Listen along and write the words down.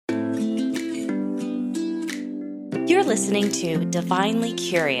You're listening to Divinely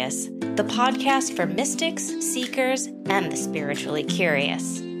Curious, the podcast for mystics, seekers, and the spiritually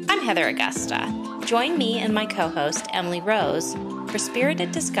curious. I'm Heather Augusta. Join me and my co-host, Emily Rose, for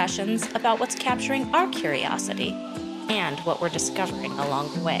spirited discussions about what's capturing our curiosity and what we're discovering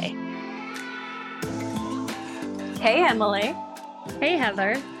along the way. Hey, Emily. Hey,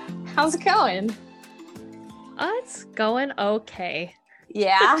 Heather. How's it going? It's going okay.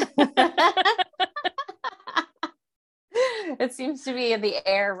 Yeah. It seems to be in the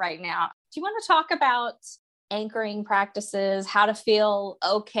air right now. Do you want to talk about anchoring practices, how to feel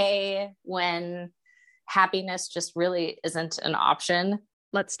okay when happiness just really isn't an option?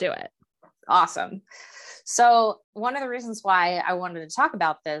 Let's do it. Awesome. So one of the reasons why I wanted to talk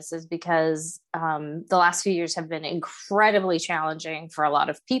about this is because the last few years have been incredibly challenging for a lot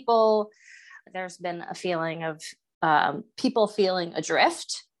of people. There's been a feeling of people feeling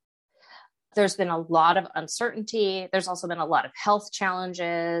adrift. There's been a lot of uncertainty. There's also been a lot of health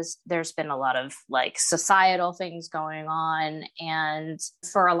challenges. There's been a lot of societal things going on. And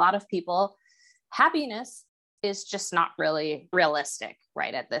for a lot of people, happiness is just not really realistic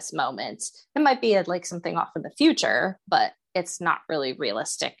right at this moment. It might be something off in the future, but it's not really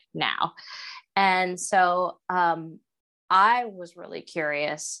realistic now. And so I was really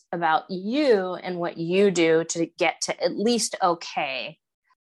curious about you and what you do to get to at least okay.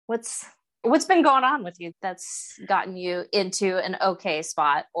 What's been going on with you that's gotten you into an okay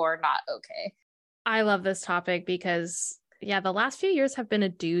spot or not okay? I love this topic because, the last few years have been a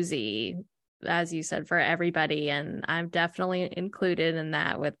doozy, as you said, for everybody. And I'm definitely included in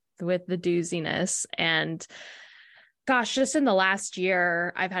that with the dooziness. And gosh, just in the last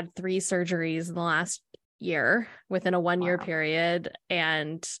year, I've had 3 surgeries in the last year within a 1-year period.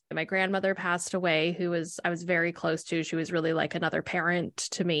 And my grandmother passed away, I was very close to. She was really like another parent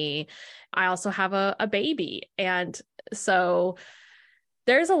to me. I also have a baby. And so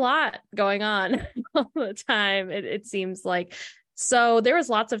there's a lot going on all the time. It seems like. So there was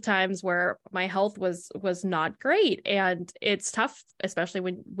lots of times where my health was not great. And it's tough, especially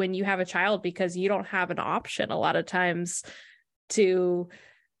when you have a child, because you don't have an option a lot of times to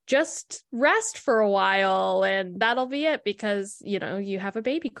just rest for a while, and that'll be it, because you have a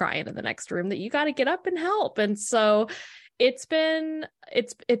baby crying in the next room that you got to get up and help. And so it's been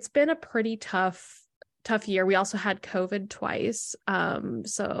a pretty tough year. We also had COVID twice.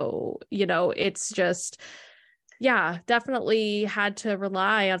 So it's just, definitely had to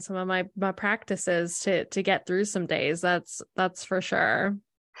rely on some of my practices to get through some days. That's for sure.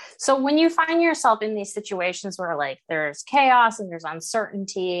 So when you find yourself in these situations where there's chaos and there's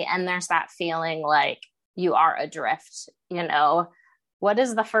uncertainty and there's that feeling like you are adrift, what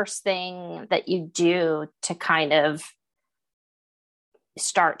is the first thing that you do to kind of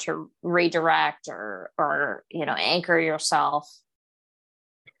start to redirect or anchor yourself?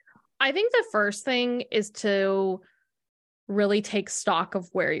 I think the first thing is to really take stock of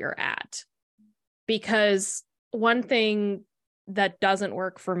where you're at, because one thing that doesn't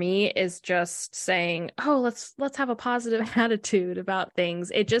work for me is just saying, oh, let's have a positive attitude about things.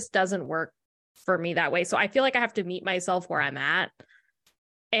 It just doesn't work for me that way. So I feel like I have to meet myself where I'm at.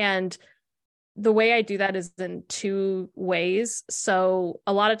 And the way I do that is in 2 ways. So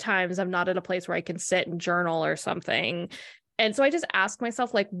a lot of times I'm not at a place where I can sit and journal or something. And so I just ask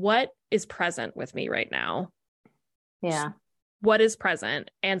myself, what is present with me right now? Yeah. What is present?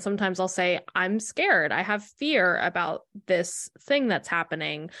 And sometimes I'll say, I'm scared. I have fear about this thing that's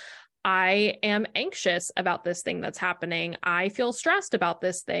happening. I am anxious about this thing that's happening. I feel stressed about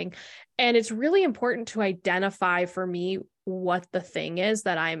this thing. And it's really important to identify for me what the thing is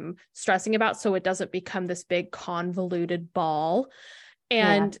that I'm stressing about, so it doesn't become this big convoluted ball.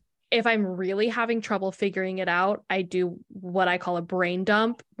 And if I'm really having trouble figuring it out, I do what I call a brain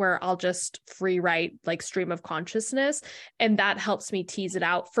dump, where I'll just free write stream of consciousness. And that helps me tease it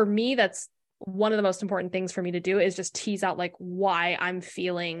out. For me, that's one of the most important things for me to do, is just tease out why I'm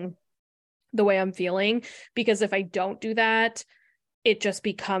feeling the way I'm feeling. Because if I don't do that, it just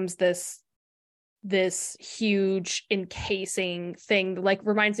becomes this huge encasing thing.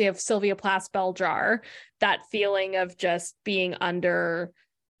 Reminds me of Sylvia Plath's Bell Jar, that feeling of just being under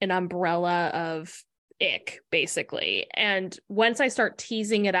an umbrella of ick, basically. And once I start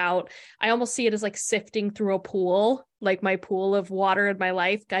teasing it out, I almost see it as sifting through a pool, my pool of water in my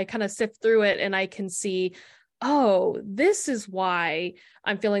life. I kind of sift through it and I can see, oh, this is why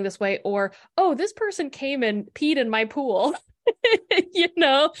I'm feeling this way. Or, oh, this person came and peed in my pool.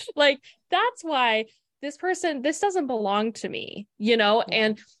 That's why this doesn't belong to me,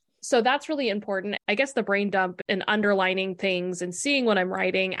 and So that's really important. I guess the brain dump and underlining things and seeing what I'm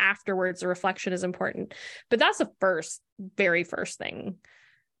writing afterwards, the reflection is important. But that's the very first thing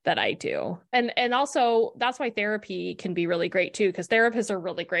that I do. And also that's why therapy can be really great too, because therapists are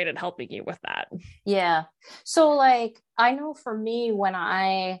really great at helping you with that. Yeah. So like, I know for me, when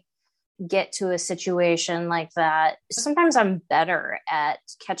I get to a situation like that, sometimes I'm better at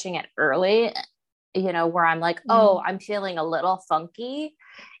catching it early, where I'm like, oh, I'm feeling a little funky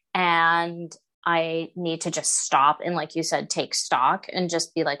and I need to just stop and, like you said, take stock and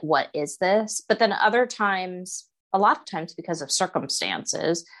just be like, what is this? But then other times, a lot of times because of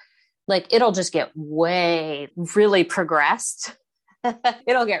circumstances, like it'll just get really progressed.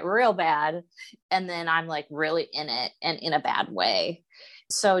 It'll get real bad. And then I'm like really in it and in a bad way.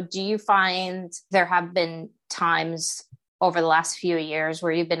 So do you find there have been times over the last few years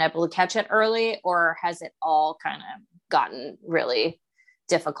where you've been able to catch it early, or has it all kind of gotten really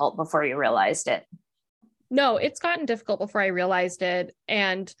difficult before you realized it? No, it's gotten difficult before I realized it.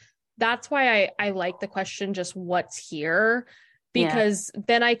 And that's why I like the question, just what's here? Because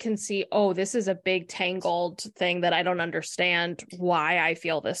then I can see, oh, this is a big tangled thing that I don't understand why I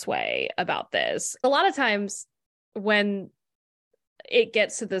feel this way about this. A lot of times when it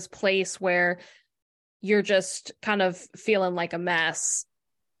gets to this place where you're just kind of feeling like a mess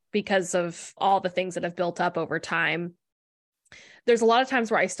because of all the things that have built up over time, there's a lot of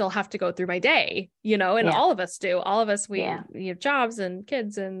times where I still have to go through my day, and all of us do. All of us, we have jobs and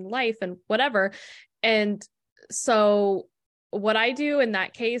kids and life and whatever. And so what I do in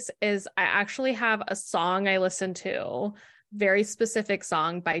that case is I actually have a song I listen to, very specific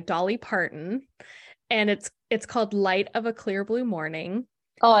song by Dolly Parton, and it's called Light of a Clear Blue Morning.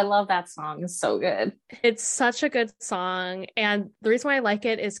 Oh, I love that song. It's so good. It's such a good song. And the reason why I like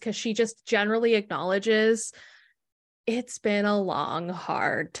it is because she just generally acknowledges it's been a long,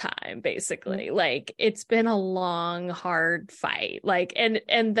 hard time, basically. Like it's been a long, hard fight. Like,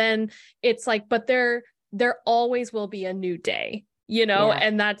 and then it's like, but there always will be a new day,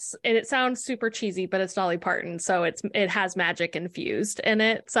 and it sounds super cheesy, but it's Dolly Parton. So it has magic infused in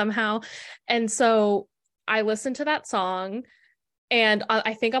it somehow. And so I listened to that song, and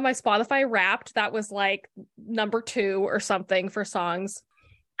I think on my Spotify Wrapped, that was like number 2 or something for songs.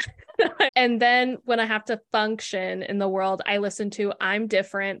 And then when I have to function in the world, I listen to I'm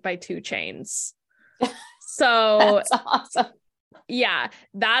Different by 2 Chainz. So that's awesome. Yeah,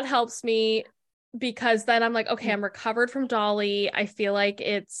 that helps me, because then I'm like, okay, I'm recovered from Dolly. I feel like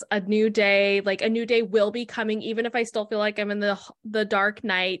it's a new day. Like a new day will be coming, even if I still feel like I'm in the dark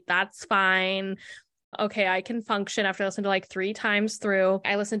night. That's fine. Okay, I can function after I listen to like 3 times through.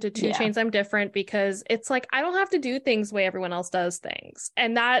 I listen to 2 Chainz I'm Different, because it's like I don't have to do things the way everyone else does things.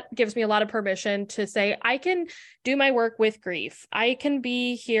 And that gives me a lot of permission to say I can do my work with grief. I can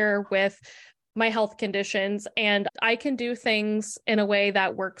be here with my health conditions, and I can do things in a way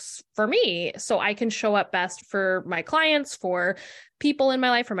that works for me. So I can show up best for my clients, for people in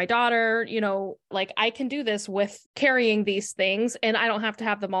my life, for my daughter, like I can do this with carrying these things, and I don't have to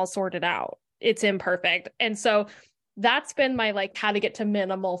have them all sorted out. It's imperfect. And so that's been my like how to get to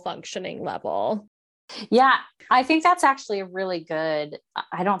minimal functioning level. Yeah, I think that's actually really good.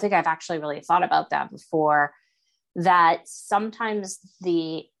 I don't think I've actually really thought about that before, that sometimes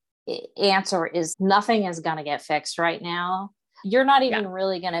the answer is nothing is going to get fixed right now. You're not even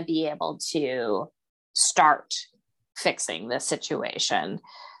really going to be able to start fixing this situation.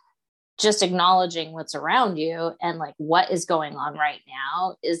 Just acknowledging what's around you and like what is going on right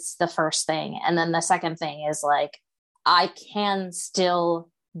now is the first thing. And then the second thing is like, I can still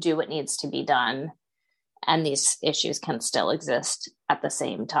do what needs to be done, and these issues can still exist at the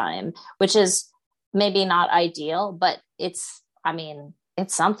same time, which is maybe not ideal, but it's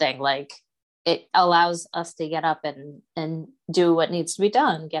something. Like it allows us to get up and do what needs to be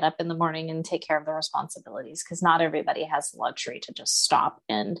done, get up in the morning and take care of the responsibilities, because not everybody has the luxury to just stop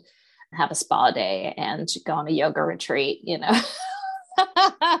and have a spa day and go on a yoga retreat,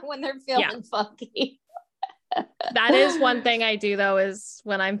 when they're feeling funky. That is one thing I do, though, is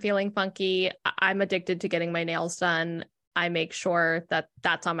when I'm feeling funky, I'm addicted to getting my nails done. I make sure that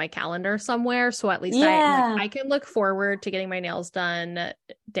that's on my calendar somewhere. So at least I can look forward to getting my nails done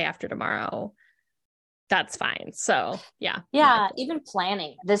day after tomorrow. That's fine. So yeah. Even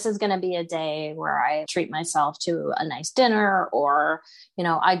planning, this is going to be a day where I treat myself to a nice dinner, or,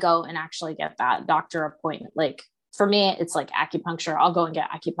 I go and actually get that doctor appointment. Like for me, it's like acupuncture. I'll go and get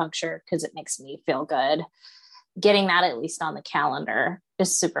acupuncture because it makes me feel good. Getting that at least on the calendar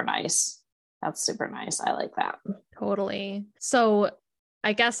is super nice. That's super nice. I like that. Totally. So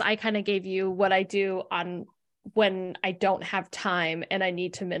I guess I kind of gave you what I do on when I don't have time and I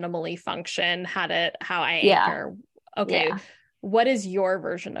need to minimally function, how I Yeah. anchor. Okay. Yeah. What is your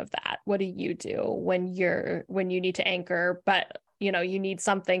version of that? What do you do when you need to anchor, but you need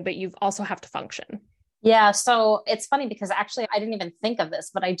something, but you also have to function? Yeah. So it's funny because actually I didn't even think of this,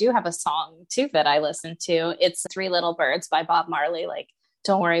 but I do have a song too that I listen to. It's Three Little Birds by Bob Marley. Like,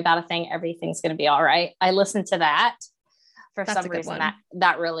 don't worry about a thing. Everything's going to be all right. I listen to that for That's some a good reason. one.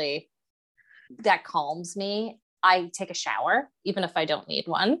 That really, that calms me. I take a shower, even if I don't need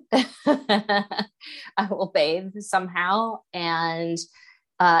one. I will bathe somehow. And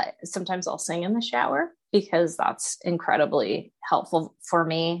sometimes I'll sing in the shower because that's incredibly helpful for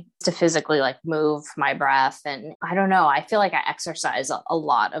me to physically like move my breath. And I don't know, I feel like I exercise a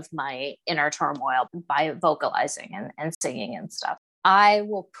lot of my inner turmoil by vocalizing and singing and stuff. I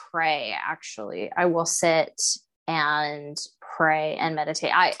will pray, actually. I will sit and pray and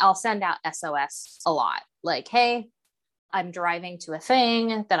meditate. I'll send out SOS a lot. Like, hey, I'm driving to a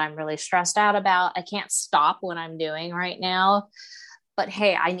thing that I'm really stressed out about. I can't stop what I'm doing right now, but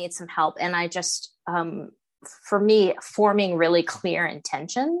hey, I need some help. And I just, for me, forming really clear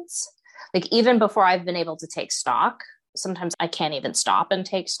intentions, like even before I've been able to take stock, sometimes I can't even stop and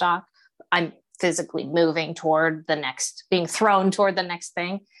take stock. I'm physically moving toward the next, being thrown toward the next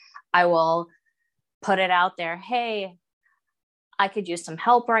thing. I will put it out there. Hey, I could use some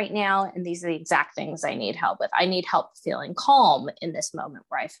help right now. And these are the exact things I need help with. I need help feeling calm in this moment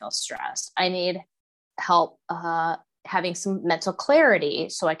where I feel stressed. I need help having some mental clarity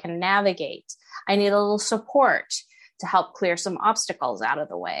so I can navigate. I need a little support to help clear some obstacles out of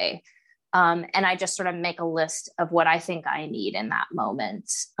the way. And I just sort of make a list of what I think I need in that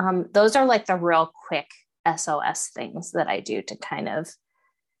moment. Those are like the real quick SOS things that I do to kind of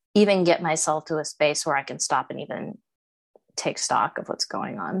even get myself to a space where I can stop and even take stock of what's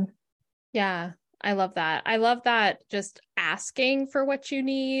going on. Yeah, I love that. I love that, just asking for what you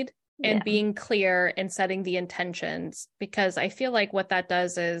need and being clear and setting the intentions, because I feel like what that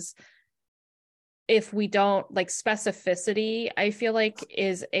does is, if we don't like specificity, I feel like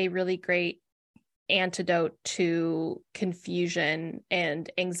is a really great antidote to confusion and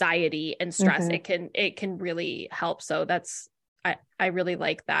anxiety and stress. Mm-hmm. It can really help. So I really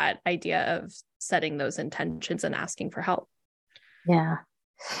like that idea of setting those intentions and asking for help. Yeah.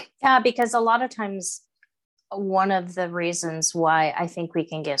 Yeah, because a lot of times one of the reasons why I think we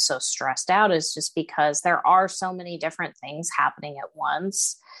can get so stressed out is just because there are so many different things happening at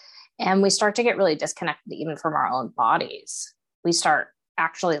once. And we start to get really disconnected even from our own bodies. We start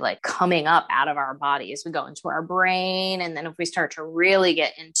actually like coming up out of our bodies. We go into our brain. And then if we start to really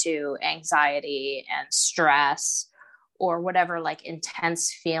get into anxiety and stress or whatever, like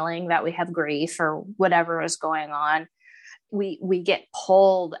intense feeling that we have, grief or whatever is going on, we get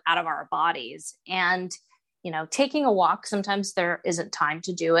pulled out of our bodies. And taking a walk, sometimes there isn't time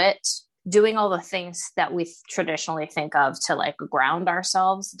to do it. Doing all the things that we traditionally think of to like ground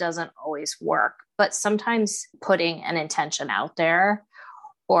ourselves doesn't always work. But sometimes putting an intention out there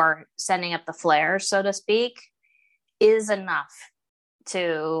or sending up the flare, so to speak, is enough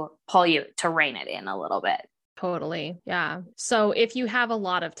to pull you to rein it in a little bit. Totally. Yeah. So if you have a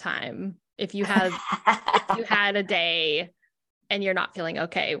lot of time, if you had a day and you're not feeling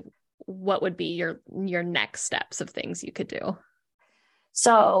okay, what would be your next steps of things you could do?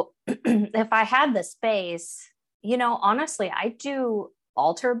 So if I had the space, honestly, I do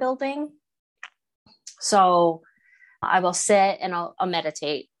altar building. So I will sit and I'll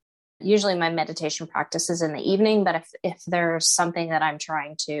meditate. Usually my meditation practice is in the evening, but if there's something that I'm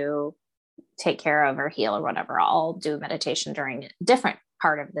trying to take care of or heal or whatever, I'll do meditation during a different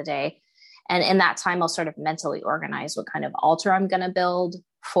part of the day. And in that time, I'll sort of mentally organize what kind of altar I'm going to build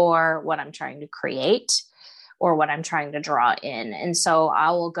for what I'm trying to create or what I'm trying to draw in. And so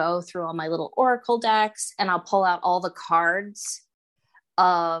I will go through all my little oracle decks and I'll pull out all the cards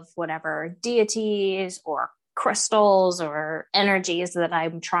of whatever deities or crystals or energies that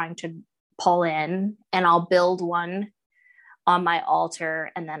I'm trying to pull in. And I'll build one on my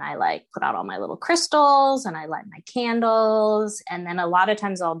altar. And then I like put out all my little crystals and I light my candles. And then a lot of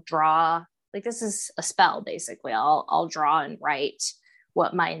times I'll draw, like this is a spell, basically. I'll draw and write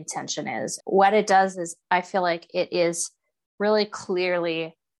what my intention is. What it does is I feel like it is really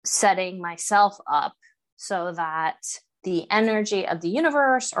clearly setting myself up so that the energy of the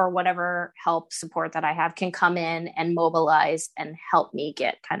universe or whatever help support that I have can come in and mobilize and help me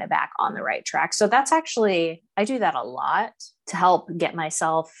get kind of back on the right track. So that's actually, I do that a lot to help get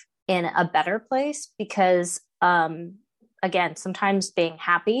myself in a better place because, again, sometimes being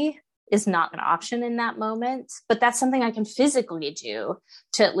happy is not an option in that moment, but that's something I can physically do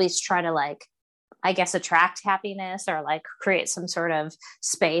to at least try to like I guess, attract happiness or like create some sort of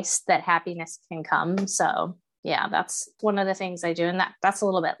space that happiness can come. So yeah, that's one of the things I do. And that's a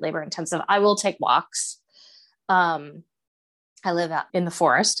little bit labor intensive. I will take walks. I live out in the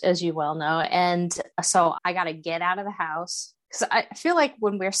forest, as you well know. And so I got to get out of the house, because I feel like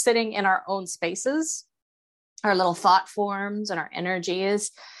when we're sitting in our own spaces, our little thought forms and our energies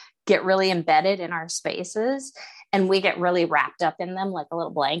get really embedded in our spaces, and we get really wrapped up in them like a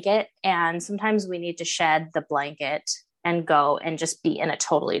little blanket. And sometimes we need to shed the blanket and go and just be in a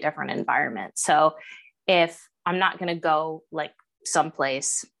totally different environment. So if I'm not going to go like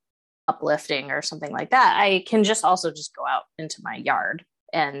someplace uplifting or something like that, I can just also just go out into my yard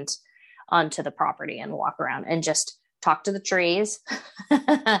and onto the property and walk around and just talk to the trees.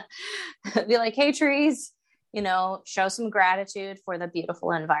 Be like, hey, trees, show some gratitude for the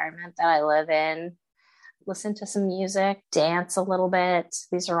beautiful environment that I live in, listen to some music, dance a little bit.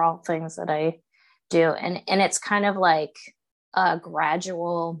 These are all things that I do. And it's kind of like a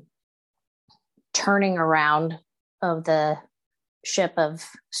gradual turning around of the ship of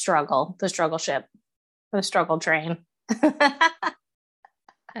struggle, the struggle ship, the struggle train.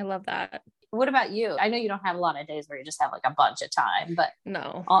 I love that. What about you? I know you don't have a lot of days where you just have like a bunch of time, but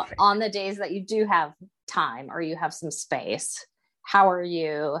no, on the days that you do have time or you have some space, how are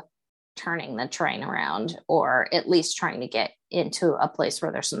you turning the train around, or at least trying to get into a place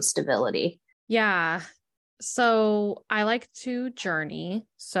where there's some stability? Yeah. So I like to journey.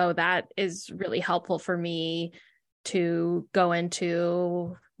 So that is really helpful for me to go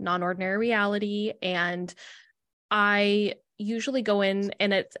into non-ordinary reality. And I usually go in,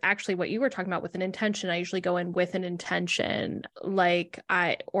 and it's actually what you were talking about with an intention. I usually go in with an intention,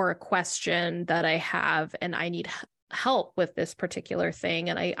 or a question that I have, and I need help with this particular thing.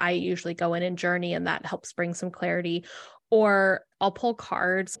 And I usually go in and journey, and that helps bring some clarity. Or I'll pull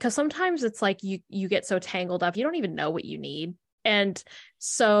cards, because sometimes it's like you get so tangled up, you don't even know what you need. And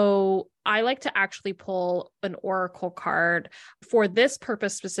so I like to actually pull an oracle card for this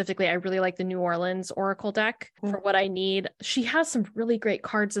purpose specifically. I really like the New Orleans oracle deck for what I need. She has some really great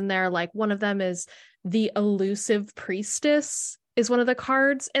cards in there. Like one of them is the Elusive Priestess is one of the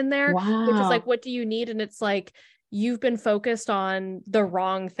cards in there, which is like, what do you need? And it's like, you've been focused on the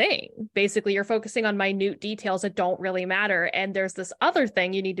wrong thing. Basically, you're focusing on minute details that don't really matter. And there's this other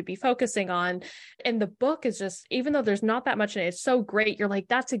thing you need to be focusing on. And the book is just, even though there's not that much in it, it's so great. You're like,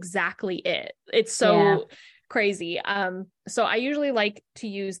 that's exactly it. It's so crazy. So I usually like to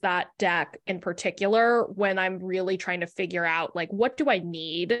use that deck in particular when I'm really trying to figure out, like, what do I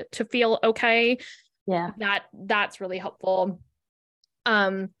need to feel okay? Yeah. That's really helpful.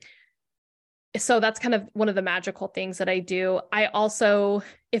 So that's kind of one of the magical things that I do. I also,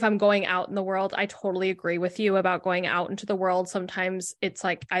 if I'm going out in the world, I totally agree with you about going out into the world. Sometimes it's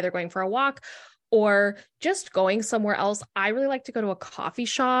like either going for a walk or just going somewhere else. I really like to go to a coffee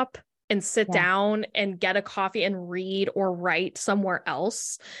shop and sit down and get a coffee and read or write somewhere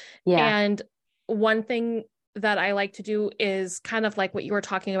else. Yeah. And one thing that I like to do is kind of like what you were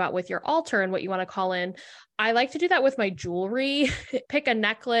talking about with your altar and what you want to call in. I like to do that with my jewelry. Pick a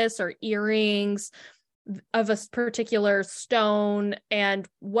necklace or earrings of a particular stone, and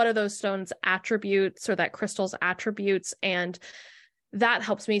what are those stones' attributes, or that crystal's attributes, and that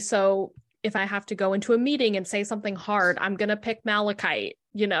helps me. So if I have to go into a meeting and say something hard, I'm going to pick malachite,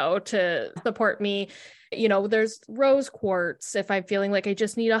 to support me. There's rose quartz if I'm feeling like I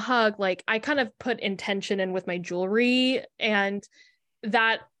just need a hug. Like, I kind of put intention in with my jewelry, and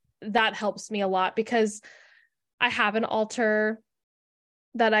that helps me a lot, because I have an altar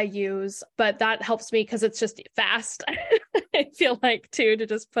that I use, but that helps me because it's just fast. I feel like too, to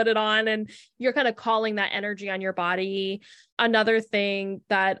just put it on, and you're kind of calling that energy on your body. Another thing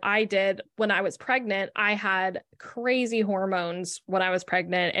that I did when I was pregnant, I had crazy hormones when I was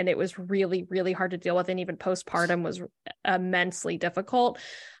pregnant, and it was really, really hard to deal with. And even postpartum was immensely difficult.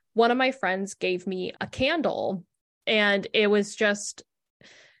 One of my friends gave me a candle, and it was just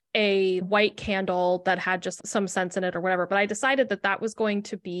a white candle that had just some scents in it or whatever. But I decided that was going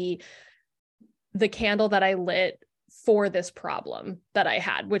to be the candle that I lit for this problem that I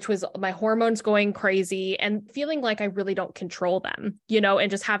had, which was my hormones going crazy and feeling like I really don't control them,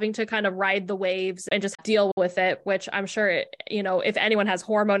 and just having to kind of ride the waves and just deal with it, which I'm sure, if anyone has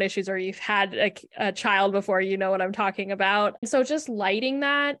hormone issues or you've had a child before, you know what I'm talking about. So just lighting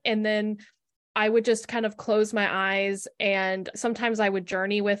that, and then I would just kind of close my eyes, and sometimes I would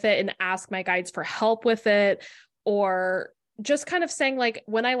journey with it and ask my guides for help with it, or just kind of saying, like,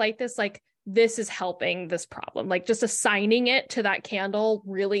 when I light this, like, this is helping this problem, like just assigning it to that candle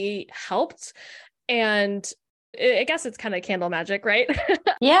really helped. And I guess it's kind of candle magic, right?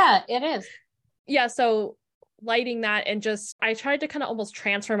 Yeah, it is. Yeah. So lighting that and just, I tried to kind of almost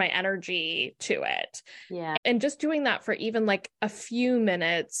transfer my energy to it. Yeah. And just doing that for even like a few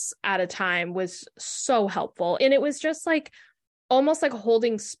minutes at a time was so helpful. And it was just like almost like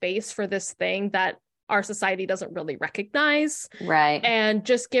holding space for this thing that our society doesn't really recognize. Right. And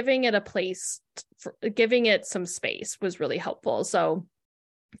just giving it a place, giving it some space was really helpful. So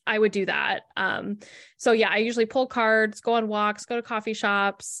I would do that. So yeah, I usually pull cards, go on walks, go to coffee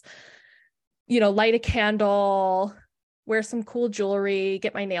shops, light a candle, wear some cool jewelry,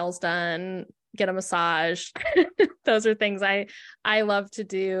 get my nails done, get a massage. Those are things I love to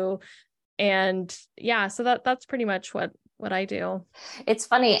do. And yeah, so that's pretty much what I do. It's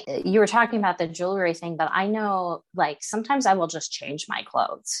funny, you were talking about the jewelry thing, but I know like sometimes I will just change my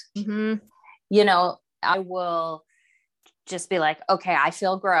clothes. Mm-hmm. I will just be like, okay, I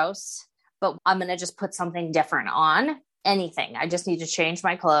feel gross, but I'm going to just put something different on. Anything. I just need to change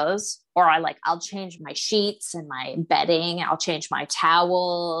my clothes, or I'll change my sheets and my bedding. I'll change my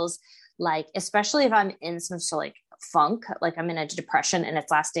towels. Like, especially if I'm in some sort of like funk, like I'm in a depression and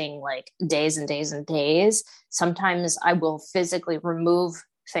it's lasting like days and days and days. Sometimes I will physically remove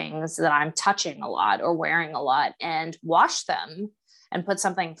things that I'm touching a lot or wearing a lot and wash them and put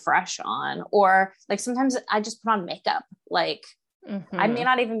something fresh on. Or like sometimes I just put on makeup. Like, I may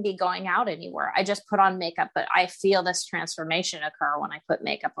not even be going out anywhere. I just put on makeup, but I feel this transformation occur when I put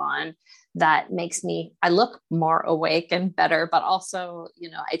makeup on that makes I look more awake and better, but also,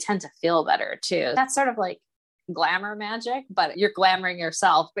 I tend to feel better too. That's sort of like glamour magic, but you're glamoring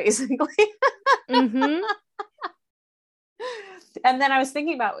yourself basically. Mm-hmm. And then I was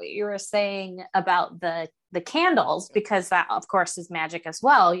thinking about what you were saying about the candles, because that of course is magic as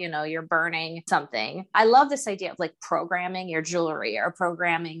well. You're burning something. I love this idea of like programming your jewelry or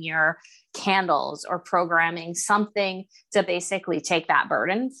programming your candles or programming something to basically take that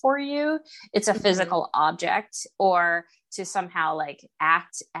burden for you. It's a physical object, or to somehow like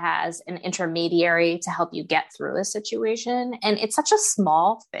act as an intermediary to help you get through a situation. And it's such a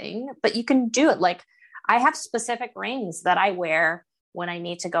small thing, but you can do it. Like, I have specific rings that I wear when I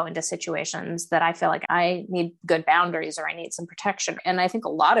need to go into situations that I feel like I need good boundaries or I need some protection. And I think a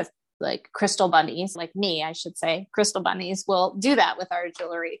lot of like crystal bunnies, like me, I should say, crystal bunnies will do that with our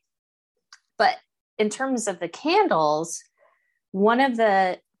jewelry. But in terms of the candles, one of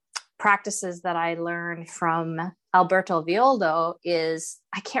the practices that I learned from Alberto Villoldo is,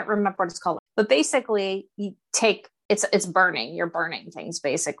 I can't remember what it's called, but basically you take, it's burning, you're burning things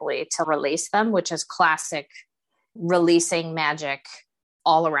basically to release them, which is classic releasing magic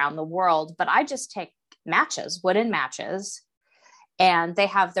all around the world. But I just take matches, wooden matches, and they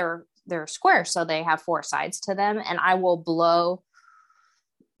have their square. So they have 4 sides to them, and I will blow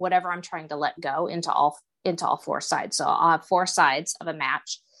whatever I'm trying to let go into all 4 sides. So I'll have 4 sides of a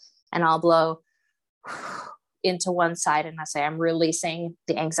match, and I'll blow into one side and I say, I'm releasing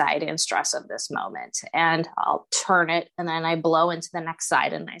the anxiety and stress of this moment. And I'll turn it, and then I blow into the next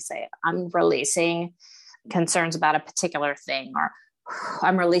side and I say, I'm releasing concerns about a particular thing, or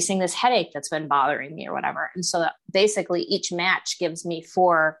I'm releasing this headache that's been bothering me or whatever. And so that basically each match gives me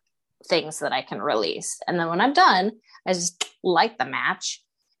 4 things that I can release. And then when I'm done, I just light the match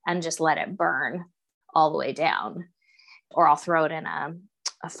and just let it burn all the way down. Or I'll throw it in a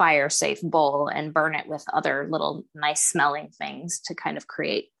fire safe bowl and burn it with other little nice smelling things to kind of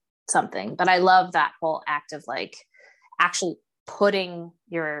create something. But I love that whole act of like actually putting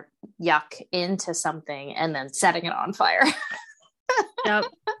your yuck into something and then setting it on fire. Yep.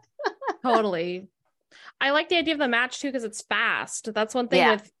 Totally. I like the idea of the match too, because it's fast. That's one thing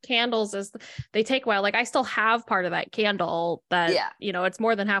with candles is they take a while. Like I still have part of that candle that, it's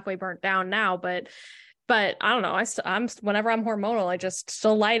more than halfway burnt down now, but I don't know. I'm whenever I'm hormonal, I just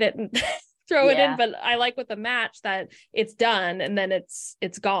still light it and throw it in. But I like with the match that it's done and then it's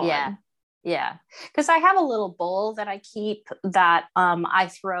gone. Yeah. Because I have a little bowl that I keep that I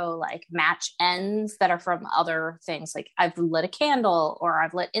throw like match ends that are from other things. Like I've lit a candle or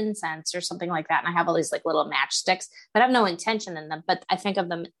I've lit incense or something like that. And I have all these like little matchsticks that have no intention in them, but I think of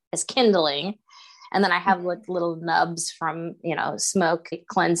them as kindling. And then I have like little nubs from, smoke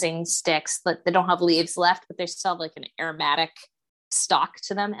cleansing sticks that they don't have leaves left, but they still have like an aromatic stalk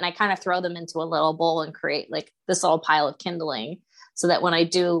to them. And I kind of throw them into a little bowl and create like this little pile of kindling, so that when I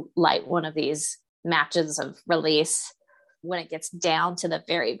do light one of these matches of release, when it gets down to the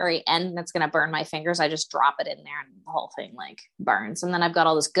very, very end, that's going to burn my fingers, I just drop it in there and the whole thing like burns. And then I've got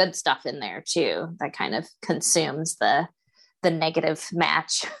all this good stuff in there too that kind of consumes the negative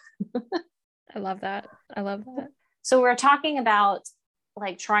match. I love that. So we're talking about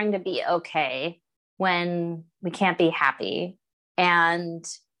like trying to be okay when we can't be happy. And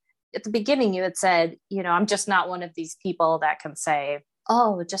at the beginning you had said, I'm just not one of these people that can say,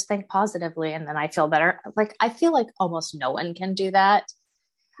 oh, just think positively and then I feel better. Like, I feel like almost no one can do that.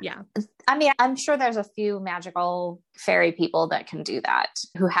 Yeah. I mean, I'm sure there's a few magical fairy people that can do that,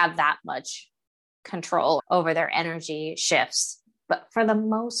 who have that much control over their energy shifts. But for the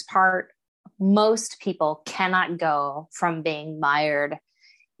most part, most people cannot go from being mired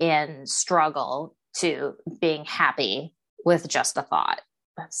in struggle to being happy with just a thought.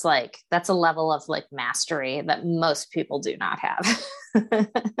 That's a level of like mastery that most people do not have.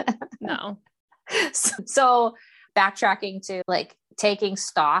 No. So backtracking to like taking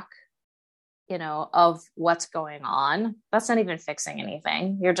stock, of what's going on, that's not even fixing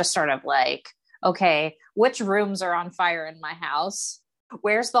anything. You're just sort of like, okay, which rooms are on fire in my house?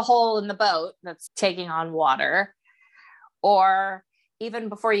 Where's the hole in the boat that's taking on water? Or even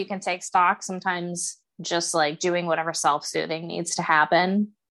before you can take stock, sometimes just like doing whatever self-soothing needs to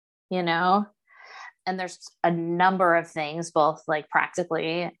happen, and there's a number of things, both like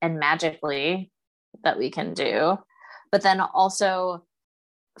practically and magically, that we can do. But then also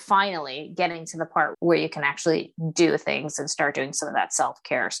finally getting to the part where you can actually do things and start doing some of that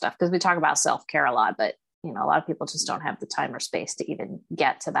self-care stuff. Because we talk about self-care a lot, but a lot of people just don't have the time or space to even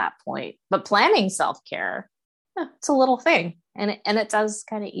get to that point. But planning self-care, it's a little thing. And it does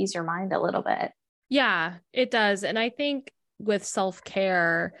kind of ease your mind a little bit. Yeah, it does. And I think with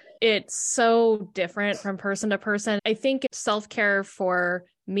self-care, it's so different from person to person. I think self-care for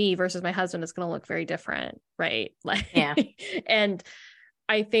me versus my husband is going to look very different, right? Like, yeah. And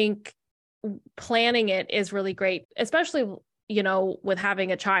I think planning it is really great, especially, with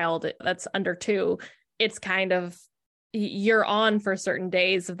having a child that's under 2. It's kind of, you're on for certain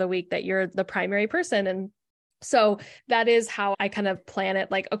days of the week that you're the primary person. And so that is how I kind of plan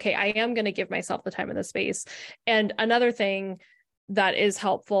it. Like, okay, I am going to give myself the time and the space. And another thing that is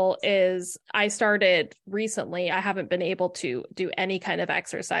helpful is I started recently, I haven't been able to do any kind of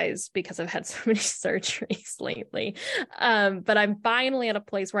exercise because I've had so many surgeries lately. But I'm finally at a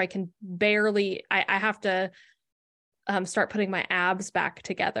place where I can barely, I have to start putting my abs back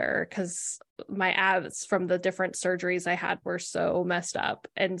together because my abs from the different surgeries I had were so messed up.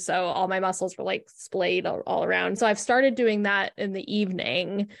 And so all my muscles were like splayed all around. So I've started doing that in the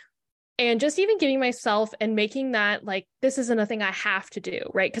evening. And just even giving myself and making that like, this isn't a thing I have to do,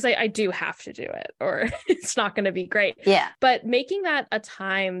 right? Because I do have to do it or it's not going to be great. Yeah. But making that a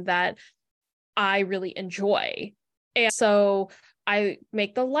time that I really enjoy. And so I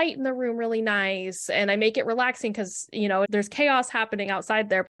make the light in the room really nice and I make it relaxing because, there's chaos happening outside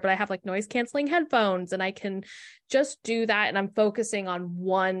there, but I have like noise canceling headphones and I can just do that. And I'm focusing on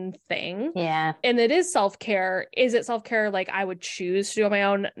one thing. Yeah. And it is self-care. Is it self-care like I would choose to do on my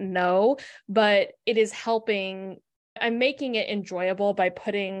own? No, but it is helping. I'm making it enjoyable by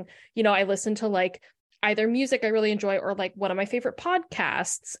putting, I listen to like either music I really enjoy or like one of my favorite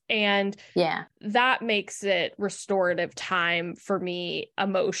podcasts. And yeah, that makes it restorative time for me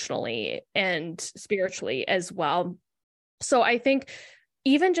emotionally and spiritually as well. So I think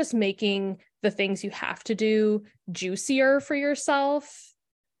even just making the things you have to do juicier for yourself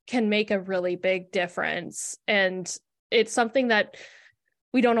can make a really big difference. And it's something that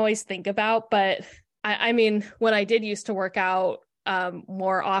we don't always think about, but I mean, when I did used to work out,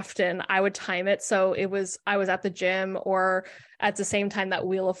 more often, I would time it so I was at the gym or at the same time that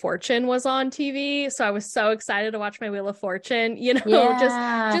Wheel of Fortune was on TV. So I was so excited to watch my Wheel of Fortune,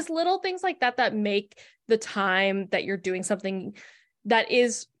 just little things like that make the time that you're doing something that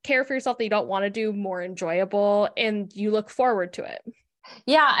is care for yourself that you don't want to do more enjoyable and you look forward to it.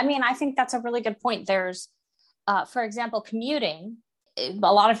 Yeah. I mean, I think that's a really good point. There's, for example, commuting. A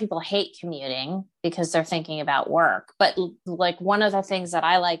lot of people hate commuting because they're thinking about work. But like one of the things that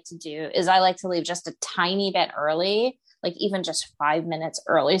I like to do is I like to leave just a tiny bit early, like even just 5 minutes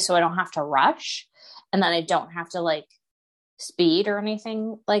early. So I don't have to rush. And then I don't have to like speed or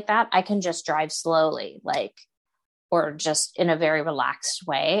anything like that. I can just drive slowly, or just in a very relaxed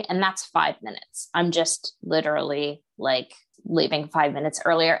way. And that's 5 minutes. I'm just literally like leaving 5 minutes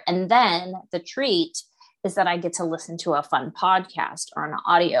earlier. And then the treat is that I get to listen to a fun podcast or an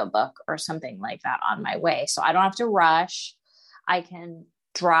audiobook or something like that on my way. So I don't have to rush. I can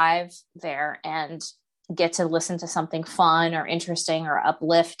drive there and get to listen to something fun or interesting or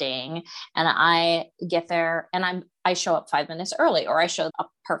uplifting. And I get there and I show up 5 minutes early, or I show up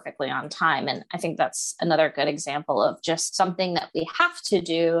perfectly on time. And I think that's another good example of just something that we have to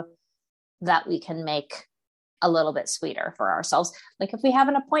do that we can make a little bit sweeter for ourselves. Like if we have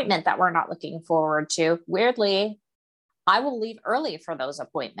an appointment that we're not looking forward to, weirdly, I will leave early for those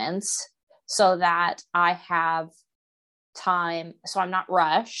appointments so that I have time so I'm not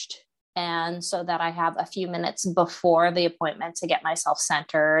rushed, and so that I have a few minutes before the appointment to get myself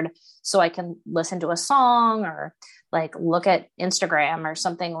centered so I can listen to a song or like look at Instagram or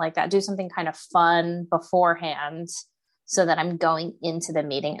something like that, do something kind of fun beforehand so that I'm going into the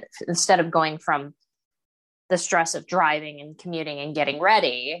meeting instead of going from the stress of driving and commuting and getting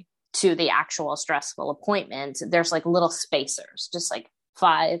ready to the actual stressful appointment. There's like little spacers, just like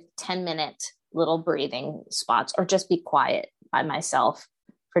 5-10 minute little breathing spots, or just be quiet by myself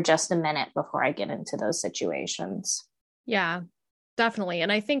for just a minute before I get into those situations. Yeah, definitely.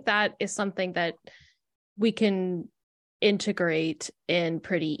 And I think that is something that we can integrate in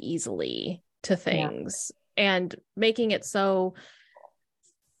pretty easily to things, and making it so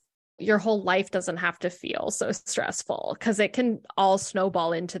your whole life doesn't have to feel so stressful, because it can all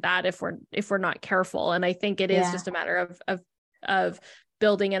snowball into that if we're not careful. And I think it is just a matter of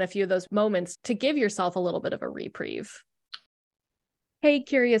building in a few of those moments to give yourself a little bit of a reprieve. Hey,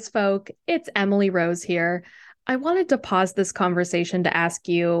 curious folk, it's Emily Rose here. I wanted to pause this conversation to ask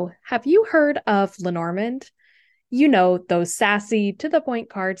you, have you heard of Lenormand? You know, those sassy,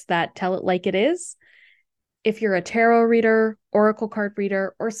 to-the-point cards that tell it like it is? If you're a tarot reader, oracle card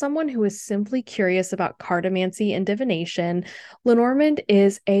reader, or someone who is simply curious about cartomancy and divination, Lenormand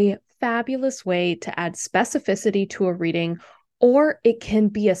is a fabulous way to add specificity to a reading, or it can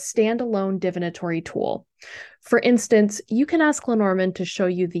be a standalone divinatory tool. For instance, you can ask Lenormand to show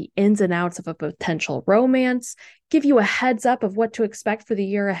you the ins and outs of a potential romance, give you a heads up of what to expect for the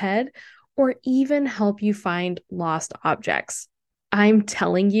year ahead, or even help you find lost objects. I'm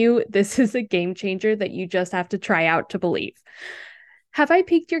telling you, this is a game changer that you just have to try out to believe. Have I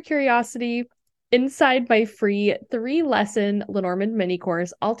piqued your curiosity? Inside my free 3-lesson Lenormand mini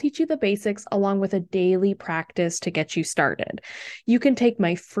course, I'll teach you the basics along with a daily practice to get you started. You can take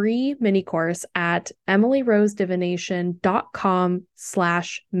my free mini course at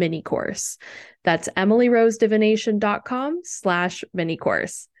emilyrosedivination.com/mini course. That's emilyrosedivination.com/mini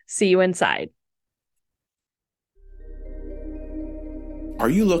course. See you inside. Are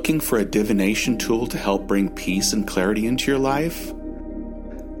you looking for a divination tool to help bring peace and clarity into your life?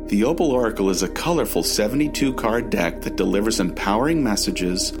 The Opal Oracle is a colorful 72-card deck that delivers empowering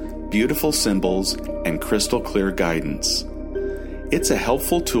messages, beautiful symbols, and crystal clear guidance. It's a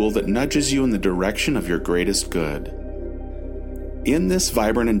helpful tool that nudges you in the direction of your greatest good. In this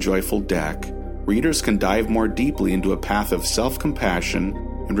vibrant and joyful deck, readers can dive more deeply into a path of self-compassion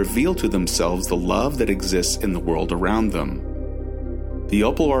and reveal to themselves the love that exists in the world around them. The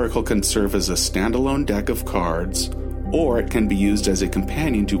Opal Oracle can serve as a standalone deck of cards, or it can be used as a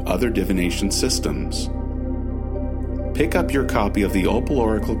companion to other divination systems. Pick up your copy of the Opal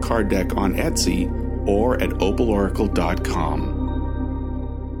Oracle card deck on Etsy or at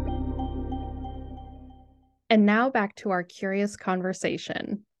opaloracle.com. And now back to our curious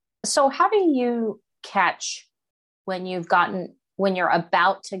conversation. So how do you catch when you're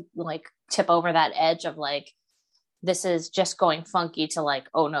about to like tip over that edge of like, this is just going funky to like,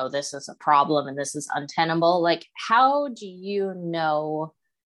 oh no, this is a problem and this is untenable? Like, how do you know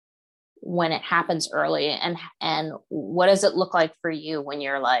when it happens early, and what does it look like for you when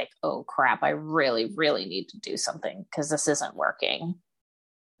you're like, oh crap, I really, really need to do something because this isn't working?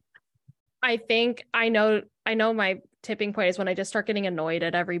 I think I know my tipping point is when I just start getting annoyed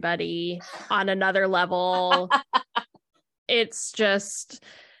at everybody on another level. It's just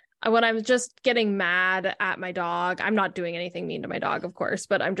when I'm just getting mad at my dog. I'm not doing anything mean to my dog, of course,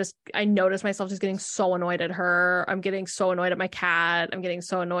 but I notice myself just getting so annoyed at her. I'm getting so annoyed at my cat. I'm getting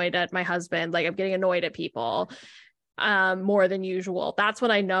so annoyed at my husband. Like, I'm getting annoyed at people more than usual. That's when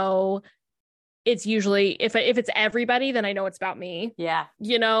I know it's usually, if it's everybody, then I know it's about me. Yeah.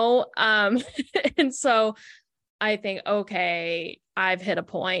 And so I think, okay, I've hit a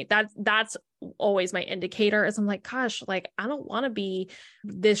point. That's always my indicator, is I'm like, gosh, like, I don't want to be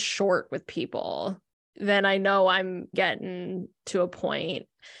this short with people. Then I know I'm getting to a point.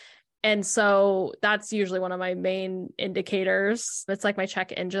 And so that's usually one of my main indicators. It's like my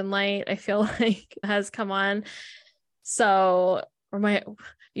check engine light, I feel like, has come on. So,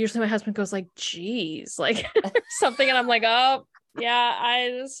 usually my husband goes like, geez, like something. And I'm like, oh, yeah, I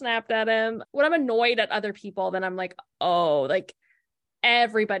just snapped at him. When I'm annoyed at other people, then I'm like, oh, like,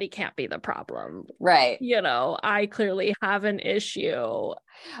 everybody can't be the problem. Right. I clearly have an issue.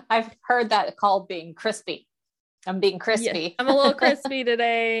 I've heard that called being crispy. I'm being crispy. Yeah, I'm a little crispy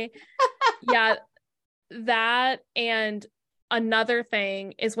today. Yeah. That, and another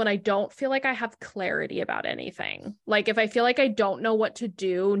thing is when I don't feel like I have clarity about anything. Like, if I feel like I don't know what to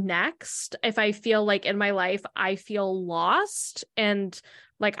do next, if I feel like in my life I feel lost and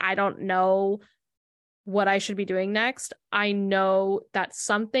like I don't know what I should be doing next, I know that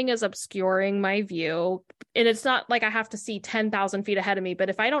something is obscuring my view. And it's not like I have to see 10,000 feet ahead of me, but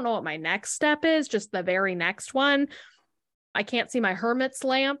if I don't know what my next step is, just the very next one, I can't see my hermit's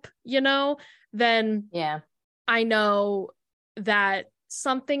lamp, then I know that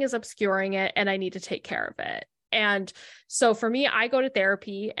something is obscuring it and I need to take care of it. And so for me, I go to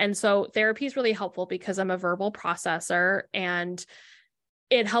therapy. And so therapy is really helpful because I'm a verbal processor, and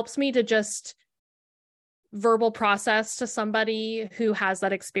it helps me to just verbal process to somebody who has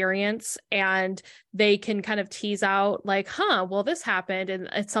that experience, and they can kind of tease out like, well, this happened. And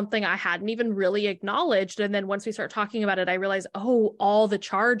it's something I hadn't even really acknowledged. And then once we start talking about it, I realize, all the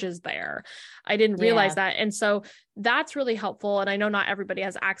charge is there. I didn't realize that. And so that's really helpful. And I know not everybody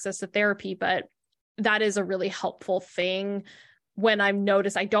has access to therapy, but that is a really helpful thing. When I've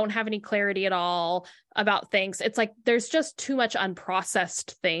noticed I don't have any clarity at all about things, it's like, there's just too much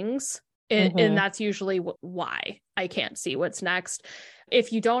unprocessed things. And that's usually why I can't see what's next.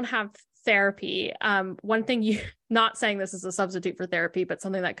 If you don't have therapy, one thing not saying this is a substitute for therapy, but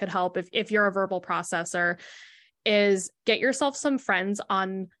something that could help if you're a verbal processor, is get yourself some friends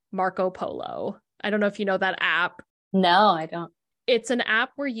on Marco Polo. I don't know if you know that app. No, I don't. It's an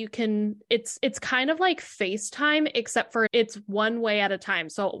app where you can, it's kind of like FaceTime, except for it's one way at a time.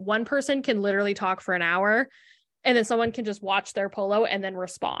 So one person can literally talk for an hour, and then someone can just watch their polo and then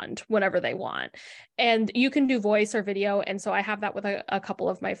respond whenever they want. And you can do voice or video. And so I have that with a couple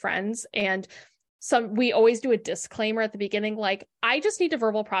of my friends. And we always do a disclaimer at the beginning, like, I just need to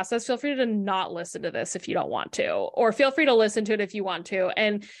verbal process. Feel free to not listen to this if you don't want to, or feel free to listen to it if you want to.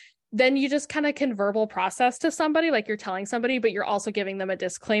 And then you just kind of can verbal process to somebody, like you're telling somebody, but you're also giving them a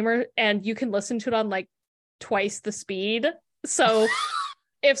disclaimer, and you can listen to it on like twice the speed. So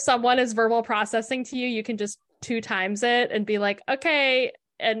if someone is verbal processing to you, you can just 2 times it and be like, okay,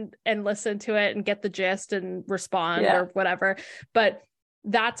 and listen to it and get the gist and respond or whatever. But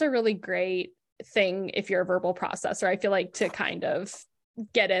that's a really great thing if you're a verbal processor, I feel like, to kind of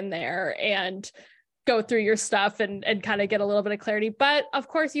get in there and go through your stuff and kind of get a little bit of clarity. But of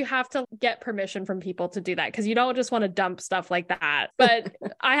course you have to get permission from people to do that, because you don't just want to dump stuff like that. But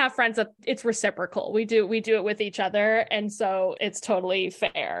I have friends that it's reciprocal. We do it with each other. And so it's totally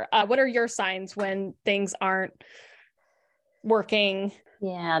fair. What are your signs when things aren't working?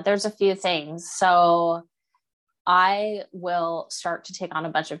 Yeah, there's a few things. So I will start to take on a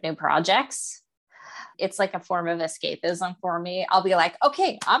bunch of new projects. It's like a form of escapism for me. I'll be like,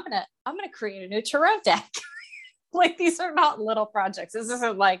 okay, I'm going to create a new tarot deck. Like, these are not little projects. This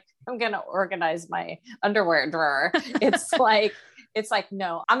isn't like, I'm going to organize my underwear drawer. It's like,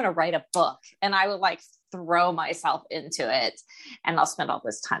 no, I'm going to write a book, and I would like throw myself into it, and I'll spend all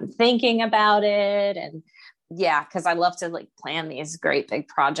this time thinking about it. And cause I love to like plan these great big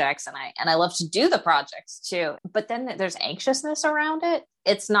projects, and I love to do the projects too. But then there's anxiousness around it.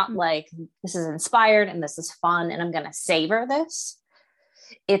 It's not like this is inspired and this is fun and I'm going to savor this.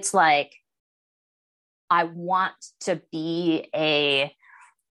 It's like, I want to be a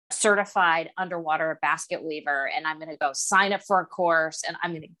certified underwater basket weaver, and I'm going to go sign up for a course, and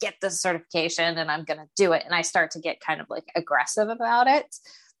I'm going to get this certification, and I'm going to do it. And I start to get kind of like aggressive about it.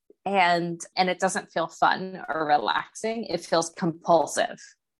 And it doesn't feel fun or relaxing. It feels compulsive.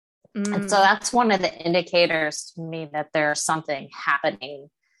 And so that's one of the indicators to me that there's something happening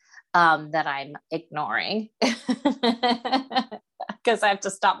that I'm ignoring. Because I have to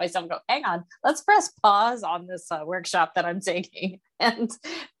stop myself and go, hang on, let's press pause on this workshop that I'm taking and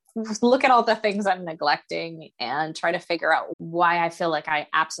look at all the things I'm neglecting and try to figure out why I feel like I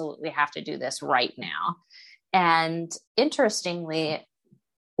absolutely have to do this right now. And interestingly,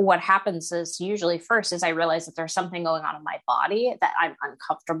 what happens is usually first is I realize that there's something going on in my body that I'm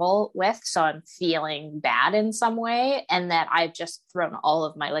uncomfortable with. So I'm feeling bad in some way, and that I've just thrown all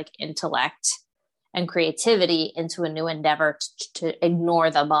of my like intellect and creativity into a new endeavor to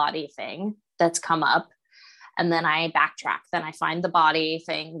ignore the body thing that's come up. And then I backtrack. Then I find the body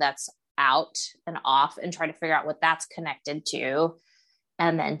thing that's out and off and try to figure out what that's connected to,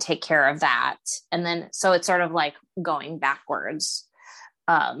 and then take care of that. And then, so it's sort of like going backwards.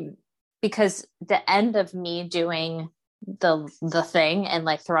 Because the end of me doing the thing and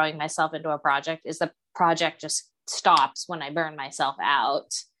like throwing myself into a project is the project just stops when I burn myself out.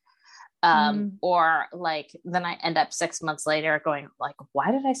 Or like, then I end up 6 months later going like,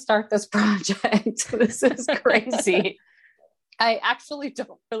 why did I start this project? This is crazy. I actually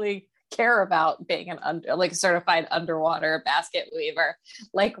don't really care about being a certified underwater basket weaver.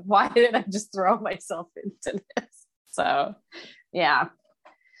 Like, why did I just throw myself into this? So yeah.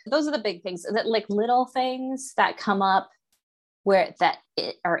 Those are the big things, that like little things that come up where that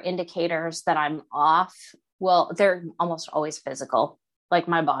are indicators that I'm off. Well, they're almost always physical. Like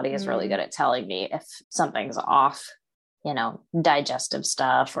my body is really good at telling me if something's off, digestive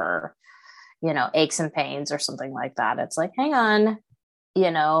stuff or, aches and pains or something like that. It's like, hang on,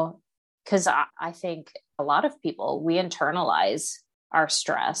 because I think a lot of people, we internalize our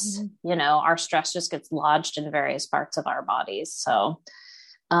stress, our stress just gets lodged in various parts of our bodies. So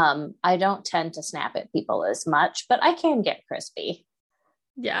I don't tend to snap at people as much, but I can get crispy.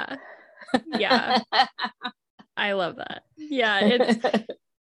 Yeah. Yeah. I love that. Yeah.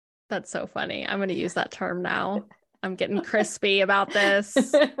 That's so funny. I'm going to use that term now. I'm getting crispy about this.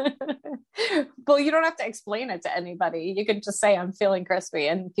 Well, you don't have to explain it to anybody. You can just say, I'm feeling crispy,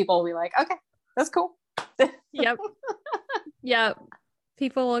 and people will be like, okay, that's cool. Yep. Yep.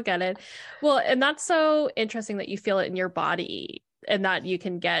 People will get it. Well, and that's so interesting that you feel it in your body and that you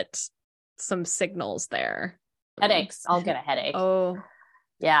can get some signals there. Headaches. I'll get a headache. Oh,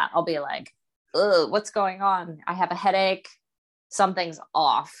 yeah. I'll be like, ugh, what's going on? I have a headache. Something's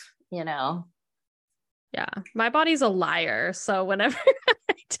off, Yeah. My body's a liar. So whenever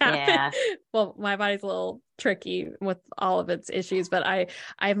I tap it, well, my body's a little tricky with all of its issues, but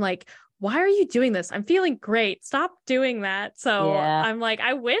I'm like, why are you doing this? I'm feeling great. Stop doing that. So I'm like,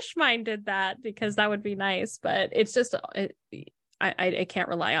 I wish mine did that because that would be nice, but it's just, I can't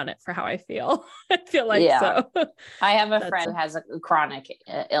rely on it for how I feel. I feel like so. I have a friend who has a chronic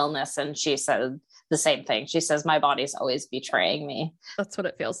illness, and she said the same thing. She says, my body's always betraying me. That's what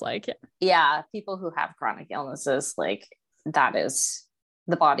it feels like. Yeah. People who have chronic illnesses, like that is,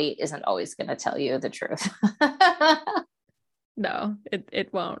 the body isn't always going to tell you the truth. No,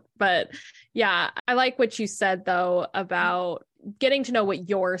 it won't. But yeah, I like what you said though about getting to know what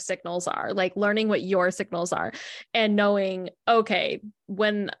your signals are, like learning what your signals are and knowing, okay,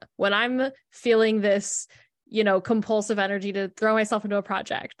 when I'm feeling this, compulsive energy to throw myself into a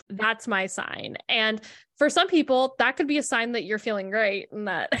project, that's my sign. And for some people, that could be a sign that you're feeling great and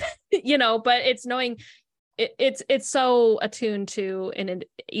that, but it's knowing it's so attuned to in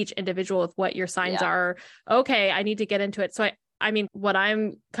each individual with what your signs are. Okay, I need to get into it. So I mean, what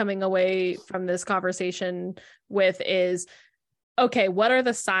I'm coming away from this conversation with is, okay, what are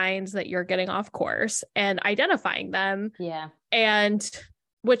the signs that you're getting off course and identifying them? Yeah. And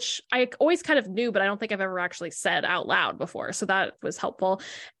which I always kind of knew, but I don't think I've ever actually said out loud before. So that was helpful.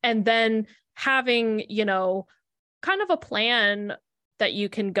 And then having, kind of a plan that you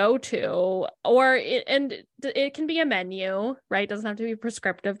can go to, and it can be a menu, right? It doesn't have to be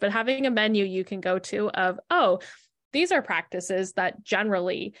prescriptive, but having a menu you can go to of, oh, these are practices that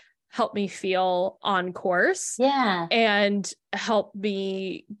generally help me feel on course. Yeah. And help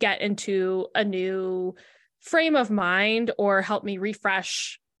me get into a new frame of mind or help me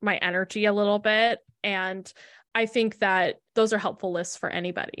refresh my energy a little bit. And I think that those are helpful lists for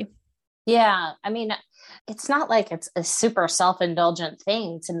anybody. Yeah. I mean, it's not like it's a super self-indulgent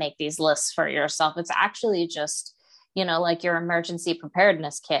thing to make these lists for yourself. It's actually just, like your emergency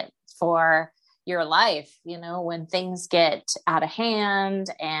preparedness kit for your life, when things get out of hand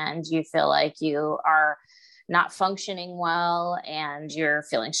and you feel like you are not functioning well and you're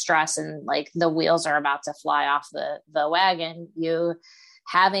feeling stress and like the wheels are about to fly off the wagon, you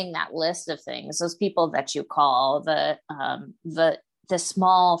having that list of things, those people that you call, the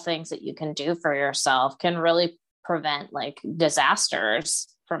small things that you can do for yourself can really prevent like disasters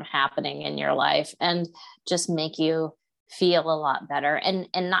from happening in your life and just make you feel a lot better and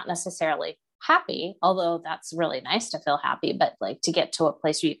not necessarily happy, although that's really nice to feel happy, but like to get to a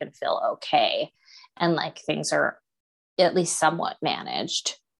place where you can feel okay and like things are at least somewhat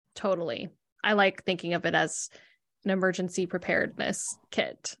managed. Totally. I like thinking of it as an emergency preparedness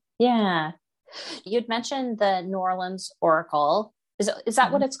kit. Yeah. You'd mentioned the New Orleans Oracle. Is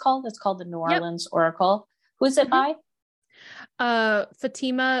that what it's called? It's called the New Orleans Oracle. Who's it by?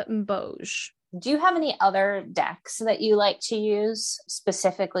 Fatima Mboj. Do you have any other decks that you like to use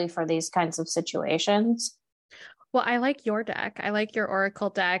specifically for these kinds of situations? Well, I like your deck. I like your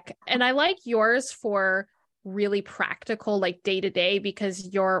Oracle deck. And I like yours for really practical, like day to day,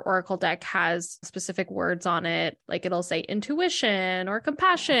 because your Oracle deck has specific words on it. Like it'll say intuition or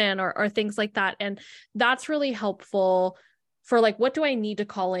compassion or things like that. And that's really helpful for like, what do I need to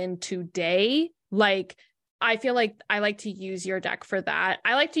call in today? Like, I feel like I like to use your deck for that.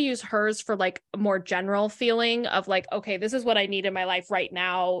 I like to use hers for like a more general feeling of like, okay, this is what I need in my life right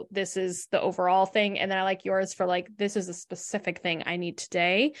now. This is the overall thing. And then I like yours for like, this is a specific thing I need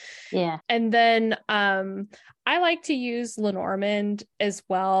today. Yeah. And then I like to use Lenormand as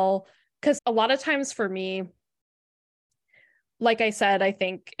well, because a lot of times for me, like I said, I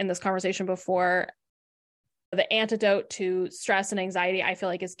think in this conversation before, The antidote to stress and anxiety, I feel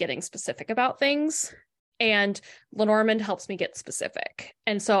like, is getting specific about things. And Lenormand helps me get specific.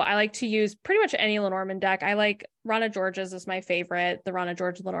 And so I like to use pretty much any Lenormand deck. I like Rana George's is my favorite, the Rana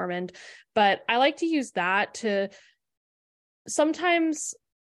George Lenormand. But I like to use that to sometimes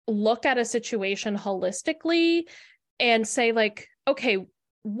look at a situation holistically and say, like, okay,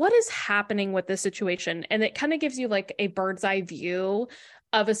 what is happening with this situation? And it kind of gives you like a bird's eye view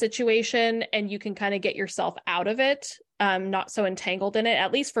of a situation, and you can kind of get yourself out of it, not so entangled in it.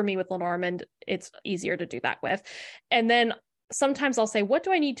 At least for me with Lenormand, it's easier to do that with. And then sometimes I'll say, what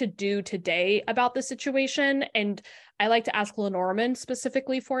do I need to do today about the situation? And I like to ask Lenormand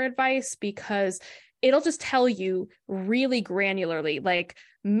specifically for advice, because it'll just tell you really granularly, like,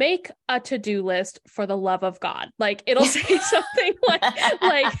 make a to-do list for the love of God. Like, it'll say something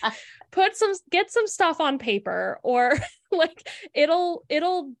like get some stuff on paper, or like it'll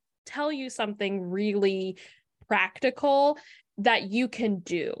tell you something really practical that you can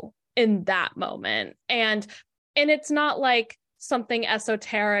do in that moment. And it's not like something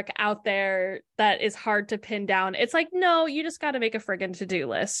esoteric out there that is hard to pin down. It's like, no, you just got to make a friggin' to-do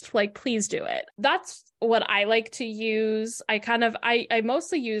list. Like, please do it. That's what I like to use. I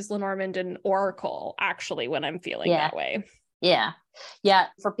mostly use Lenormand and Oracle, actually, when I'm feeling that way. Yeah.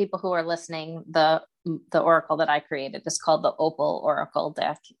 For people who are listening, the Oracle that I created is called the Opal Oracle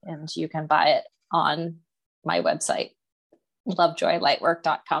deck, and you can buy it on my website,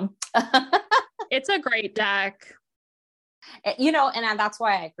 lovejoylightwork.com. It's a great deck. And that's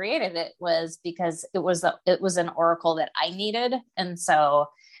why I created it, was because it was an Oracle that I needed. And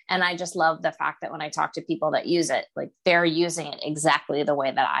I just love the fact that when I talk to people that use it, like, they're using it exactly the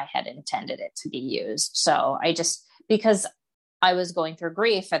way that I had intended it to be used. So because I was going through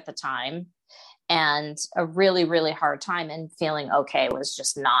grief at the time, and a really, really hard time, and feeling okay was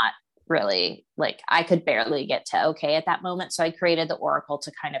just not really, like, I could barely get to okay at that moment. So I created the Oracle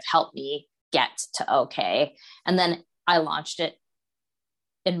to kind of help me get to okay. And then I launched it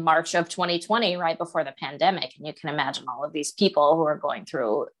in March of 2020, right before the pandemic. And you can imagine all of these people who are going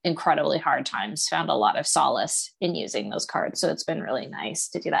through incredibly hard times found a lot of solace in using those cards. So it's been really nice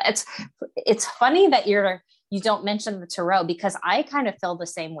to do that. It's funny that you don't mention the tarot, because I kind of feel the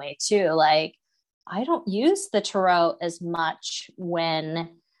same way too. Like, I don't use the tarot as much when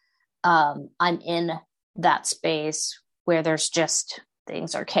I'm in that space where there's just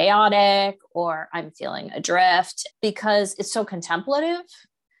things are chaotic, or I'm feeling adrift, because it's so contemplative.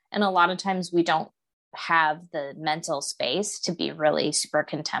 And a lot of times we don't have the mental space to be really super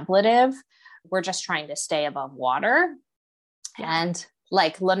contemplative. We're just trying to stay above water. And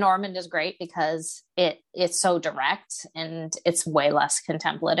like, Lenormand is great because it's so direct and it's way less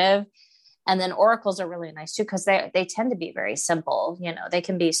contemplative. And then oracles are really nice too, because they tend to be very simple. They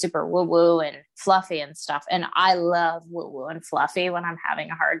can be super woo-woo and fluffy and stuff. And I love woo-woo and fluffy when I'm having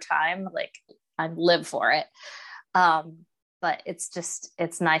a hard time. Like, I live for it. But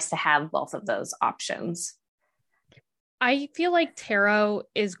it's nice to have both of those options. I feel like tarot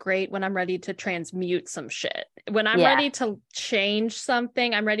is great when I'm ready to transmute some shit. When I'm ready to change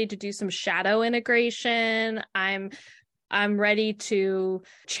something, I'm ready to do some shadow integration. I'm ready to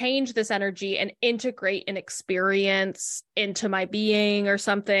change this energy and integrate an experience into my being or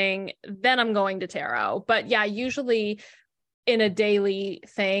something. Then I'm going to tarot. But yeah, usually in a daily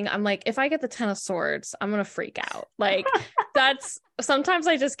thing, I'm like, if I get the 10 of Swords, I'm going to freak out. Like, sometimes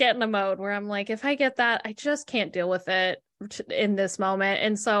I just get in a mode where I'm like, if I get that, I just can't deal with it in this moment.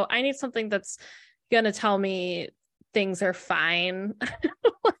 And so I need something that's going to tell me things are fine.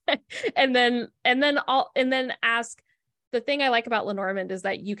 and then ask. The thing I like about Lenormand is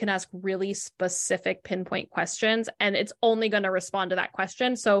that you can ask really specific pinpoint questions, and it's only going to respond to that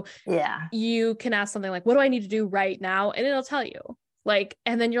question. So you can ask something like, what do I need to do right now? And it'll tell you, like,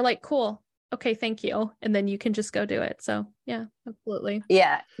 and then you're like, cool. Okay. Thank you. And then you can just go do it. So yeah, absolutely.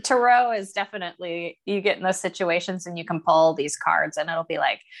 Yeah. Tarot is definitely, you get in those situations and you can pull these cards and it'll be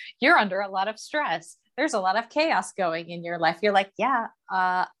like, you're under a lot of stress. There's a lot of chaos going in your life. You're like, yeah,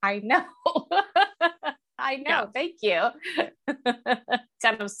 I know. I know. Yeah. Thank you.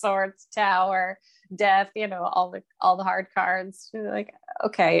 10 of Swords, Tower, Death, all the hard cards. You're like,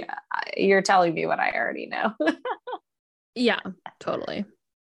 okay, you're telling me what I already know. Yeah, totally.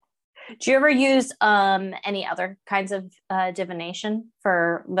 Do you ever use any other kinds of divination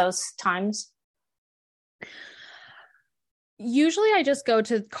for those times? Usually I just go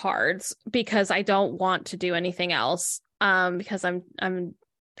to cards because I don't want to do anything else. Because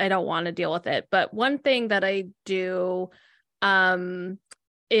I don't want to deal with it. But one thing that I do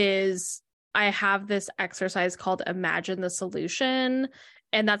is I have this exercise called Imagine the Solution.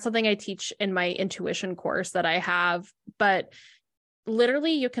 And that's something I teach in my intuition course that I have. But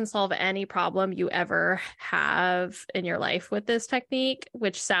literally, you can solve any problem you ever have in your life with this technique,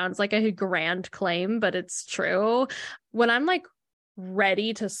 which sounds like a grand claim, but it's true. When I'm like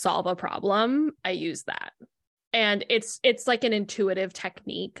ready to solve a problem, I use that. And it's like an intuitive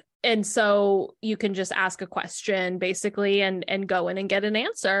technique. And so you can just ask a question basically and go in and get an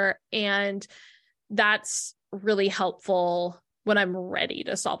answer. And that's really helpful when I'm ready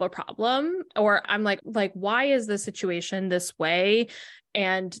to solve a problem, or I'm like, why is the situation this way?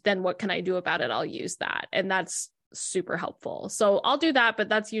 And then what can I do about it? I'll use that. And that's super helpful. So I'll do that, but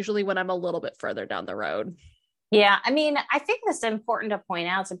that's usually when I'm a little bit further down the road. Yeah. I mean, I think it's important to point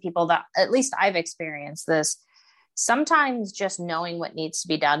out to people that, at least I've experienced this, sometimes just knowing what needs to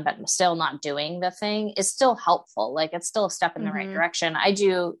be done, but still not doing the thing is still helpful. Like, it's still a step in the right direction. I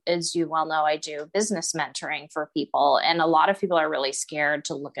do, as you well know, I do business mentoring for people. And a lot of people are really scared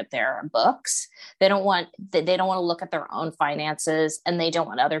to look at their books. They don't want to look at their own finances, and they don't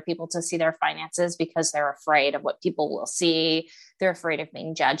want other people to see their finances because they're afraid of what people will see. They're afraid of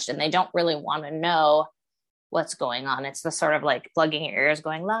being judged, and they don't really want to know what's going on. It's the sort of like plugging your ears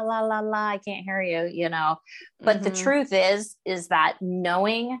going, la, la, la, la, I can't hear you, you know? But the truth is that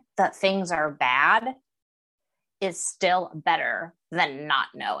knowing that things are bad is still better than not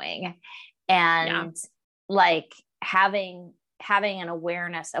knowing. And like having an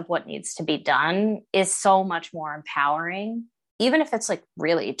awareness of what needs to be done is so much more empowering, even if it's like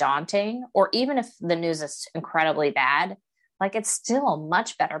really daunting, or even if the news is incredibly bad, like it's still a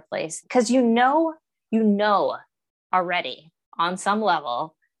much better place, because you know already on some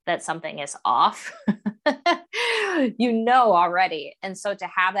level that something is off, already. And so to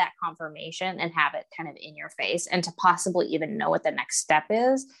have that confirmation and have it kind of in your face, and to possibly even know what the next step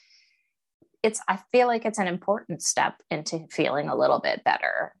is, I feel like it's an important step into feeling a little bit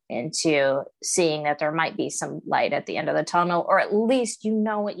better, into seeing that there might be some light at the end of the tunnel, or at least you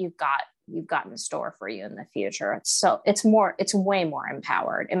know what you've got in store for you in the future. It's way more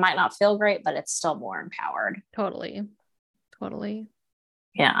empowered. It might not feel great, but it's still more empowered. Totally.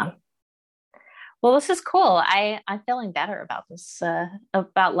 Yeah. Well, this is cool. I'm feeling better about this,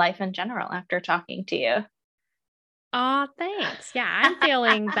 about life in general after talking to you. Oh, thanks. Yeah, I'm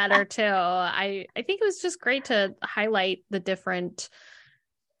feeling better too. I think it was just great to highlight the different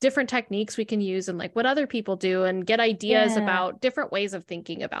techniques we can use, and like what other people do, and get ideas about different ways of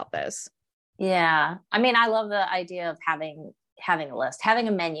thinking about this. Yeah. I mean, I love the idea of having a list, having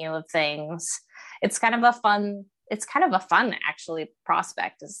a menu of things. It's kind of a fun actually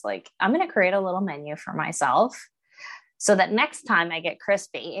prospect. Is like, I'm going to create a little menu for myself so that next time I get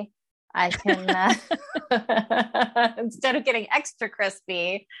crispy, I can, instead of getting extra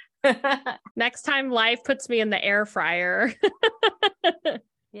crispy, next time life puts me in the air fryer.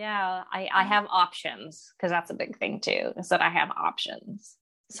 Yeah, I have options, because that's a big thing too, is that I have options.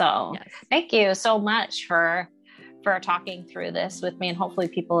 So Thank you so much for talking through this with me, and hopefully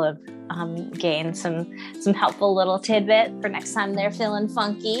people have gained some helpful little tidbit for next time they're feeling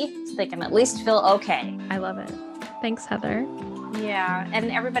funky, so they can at least feel okay. I love it. Thanks, Heather. Yeah,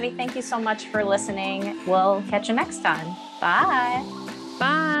 and everybody, thank you so much for listening. We'll catch you next time. Bye.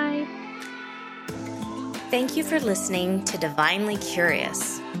 Bye. Thank you for listening to Divinely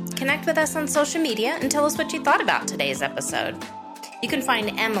Curious. Connect with us on social media and tell us what you thought about today's episode. You can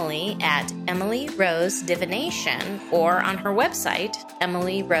find Emily at Emily Rose Divination, or on her website,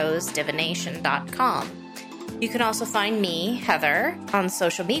 emilyrosedivination.com. You can also find me, Heather, on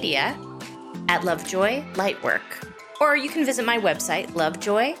social media at Lovejoy Lightwork. Or you can visit my website,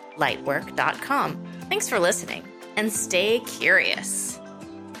 lovejoylightwork.com. Thanks for listening, and stay curious.